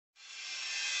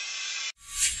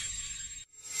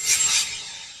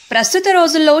ప్రస్తుత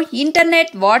రోజుల్లో internet,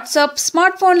 WhatsApp,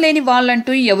 smart phone లేని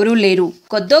వాళ్ళంటూ ఎవరూ లేరు.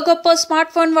 కొద్దో గొప్ప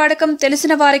స్మార్ట్ ఫోన్ వాడకం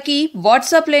తెలిసిన వారికి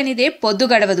వాట్సాప్ లేనిదే పొద్దు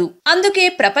గడవదు. అందుకే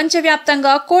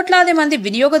ప్రపంచవ్యాప్తంగా కోట్లాది మంది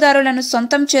వినియోగదారులను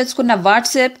సొంతం చేసుకున్న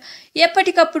వాట్సాప్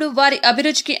ఎప్పటికప్పుడు వారి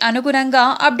అభిరుచికి అనుగుణంగా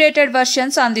అప్డేటెడ్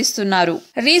వర్షన్స్ అందిస్తున్నారు.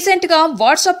 రీసెంట్ గా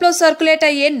వాట్సాప్ లో సర్క్యులేట్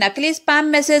అయ్యే నకిలీ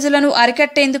స్పామ్ మెసేజ్లను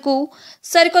అరికట్టేందుకు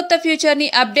సరికొత్త ఫీచర్ ని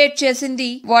అప్డేట్ చేసింది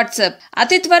వాట్సాప్.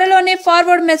 అతి త్వరలోనే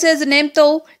ఫార్వర్డ్ మెసేజ్ నేమ్ తో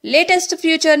లేటెస్ట్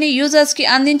ఫీచర్ ని యూజర్స్ కి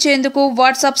అందించేందుకు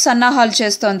వాట్సాప్ సన్నాహాలు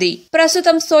చేస్తోంది.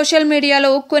 ప్రస్తుతం సోషల్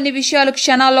మీడియాలో కొన్ని విషయాలు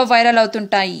క్షణాల్లో వైరల్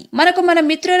అవుతుంటాయి. మనకు మన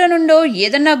మిత్రుల నుండో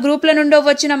ఏదన్నా గ్రూప్ల నుండో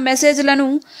వచ్చిన మెసేజ్లను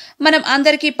మనం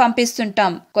అందరికీ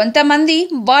పంపిస్తుంటాం. కొంతమంది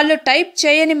వాళ్ళు టైప్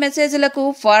చేయని మెసేజ్లకు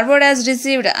ఫార్వర్డ్ యాజ్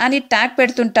రిసీవ్డ్ అని ట్యాగ్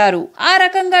పెడుతుంటారు. ఆ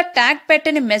రకంగా ట్యాగ్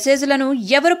పెట్టని మెసేజ్లను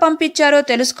ఎవరు పంపించారో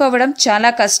తెలుసుకోవడం చాలా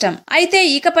కష్టం. అయితే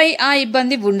ఇకపై ఆ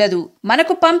ఇబ్బంది ఉండదు.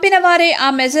 మనకు పంపిన వారే ఆ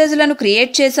మెసేజ్లను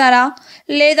క్రియేట్ చేశారా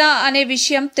లేదా అనే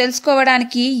విషయం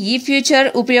తెలుసుకోవడానికి ఈ ఫీచర్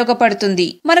ఉపయోగపడుతుంది.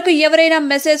 మనకు ఎవరైనా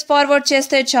మెసేజ్ ఫార్వర్డ్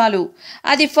చేస్తే చాలు,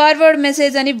 అది ఫార్వర్డ్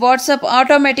మెసేజ్ అని వాట్సాప్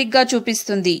ఆటోమేటిక్ గా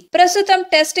చూపిస్తుంది. ప్రస్తుతం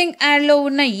టెస్టింగ్ యాడ్ లో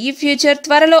ఉన్న ఈ ఫీచర్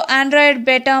త్వరలో ఆండ్రాయిడ్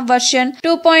బేటా వర్షన్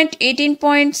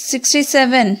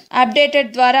 2.18.67 అప్డేటెడ్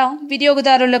ద్వారా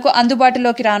వినియోగదారులకు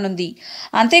అందుబాటులోకి రానుంది.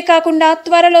 అంతేకాకుండా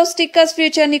త్వరలో స్టిక్కర్స్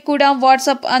ఫీచర్ ని కూడా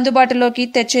వాట్సాప్ అందుబాటులోకి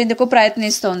తెచ్చేందుకు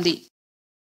ప్రయత్నిస్తోంది.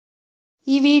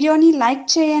 ఈ వీడియోని లైక్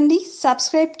చేయండి,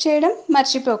 సబ్స్క్రైబ్ చేయడం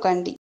మర్చిపోకండి.